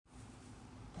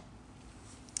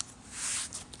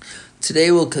Today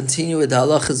we'll continue with the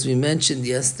halachas we mentioned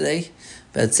yesterday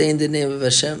about saying the name of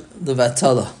Hashem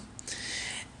levatala.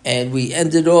 And we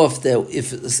ended off that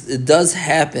if it does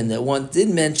happen that one did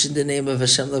mention the name of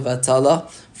Hashem levatala,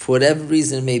 for whatever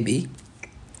reason it may be,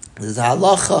 there's a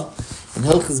halacha in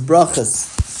Hilchos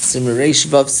Brachas, Simareish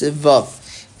Vav Siv Vav.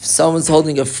 If someone's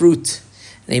holding a fruit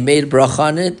and he made a bracha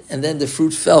on it, and then the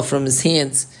fruit fell from his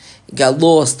hands, it got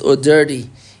lost or dirty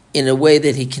in a way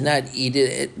that he cannot eat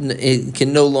it, he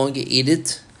can no longer eat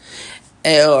it,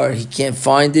 or he can't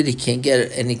find it, he can't get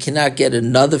it, and he cannot get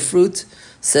another fruit,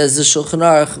 says the Shulchan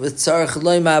Aruch,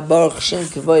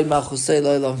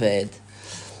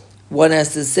 one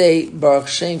has to say Baruch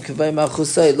Shem Kavay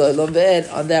Malchusay Lo'olam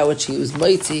Ve'ed on that which he was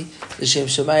mighty, the Shem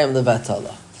Shemayim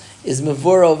Levatala. Is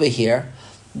Mavur over here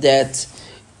that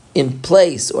in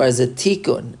place or as a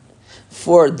tikkun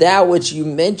for that which you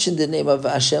mentioned the name of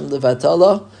Hashem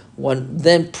Levatala, one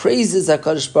then praises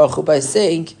HaKadosh Baruch Hu by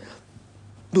saying,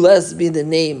 blessed be the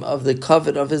name of the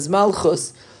covet of his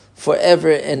Malchus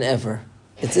forever and ever.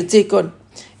 It's a tikkun.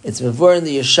 It's Mavur in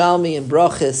the Yerushalmi and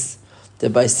Brachas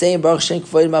that by saying Baruch Shem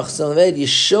Kavod Malchus Olam, you're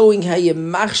showing how you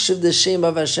machshav the Shem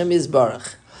of Hashem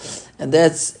Yisbarach. And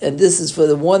this is for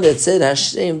the one that said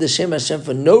Hashem, the Shem Hashem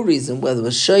for no reason, whether it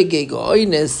was shoygeg or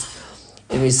oinus,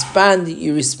 and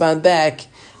you respond back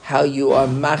how you are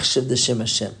machshav the Shem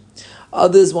Hashem.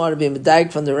 Others want to be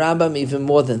medayik from the Rambam even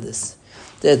more than this.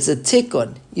 That's a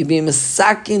tikkun. You be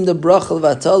mesakin the bracha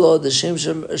levatala, the Shem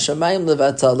Shemayim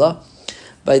levatala,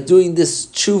 by doing this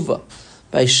tshuva,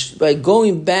 by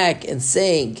going back and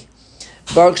saying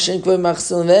Baruch Shem Kavod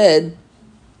Malchus Olam,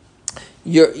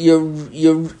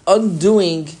 you're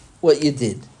undoing what you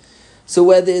did. So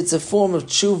whether it's a form of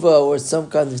tshuva or some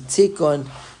kind of tikkun,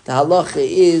 the halacha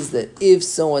is that if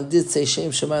someone did say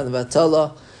Shem Shemayim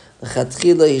levatala,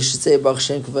 l'chatchila he should say Baruch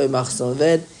Shem Kavod Malchus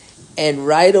Olam, and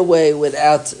right away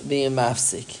without being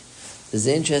mafsik. There's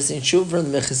an interesting tshuva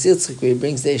from the Kitzur where he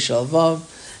brings the Shalvam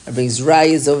and brings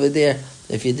rayas over there.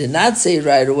 If you did not say it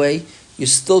right away, you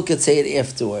still could say it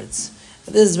afterwards.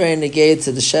 And this is very negated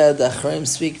to the shad that Achraim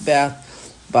speak about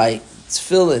by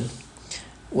tefillin.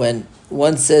 When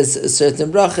one says a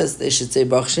certain brachas, they should say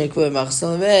Baruch Shem Kavod Malchus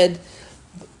Olam.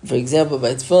 For example,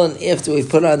 by tefillin, after we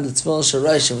put on the tefillin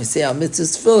sharash and we say our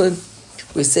mitzvahs tefillin,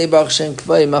 we say Baruch Shem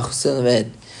Kavod Malchus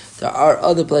Olam. There are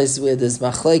other places where there's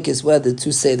machlekes whether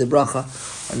to say the bracha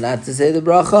or not to say the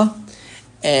bracha,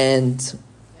 and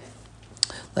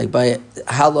like by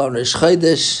Hala on Rosh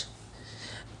Chodesh.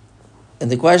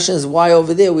 And the question is why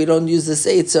over there we don't use this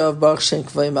eitzah of Baruch Shem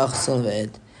Kavod Malchus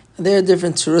Olam. And there are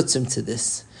different terutzim to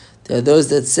this. There are those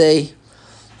that say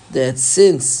that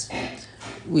since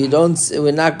we're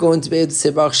not going to be able to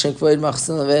say Baruch Shem Kavod Malchus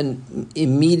Olam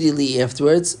immediately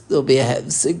afterwards, there'll be a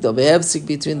hefsik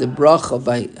between the bracha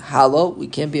by Hala. We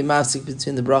can't be a mafsik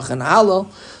between the bracha and Hala.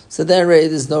 So then really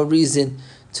there's no reason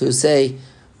to say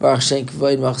Baruch Shem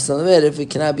Kavod Malchus Olam if it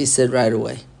cannot be said right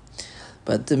away.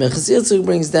 But the Kitzur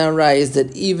brings down is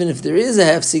that even if there is a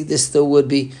hefsik, there still would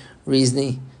be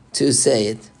reasoning to say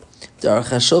it. The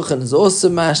Aruch Shulchan is also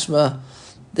mashma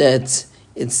that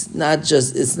it's not a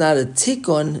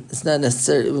tikkun. It's not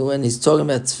necessarily when he's talking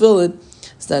about tefillin.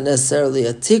 It's not necessarily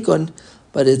a tikkun,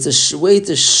 but it's a way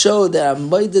to show that I'm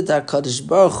moeded HaKadosh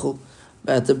Baruch Hu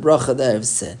about the bracha that I've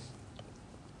said.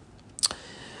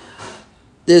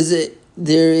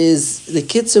 There is the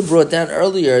Kitzur brought down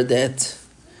earlier that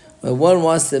when one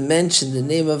wants to mention the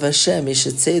name of Hashem, he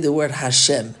should say the word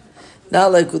Hashem,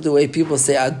 not like the way people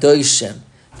say Adoi Shem.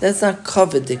 That's not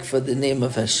coveting for the name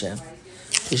of Hashem.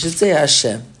 You should say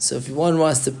Hashem. So if one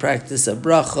wants to practice a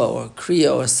bracha or a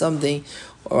kriya or something,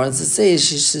 or wants to say it,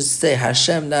 she should say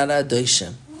Hashem, not Adoi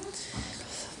Shem.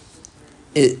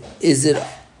 Is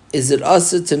it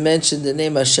also to mention the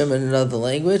name Hashem in another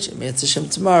language?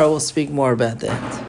 Tomorrow we'll speak more about that.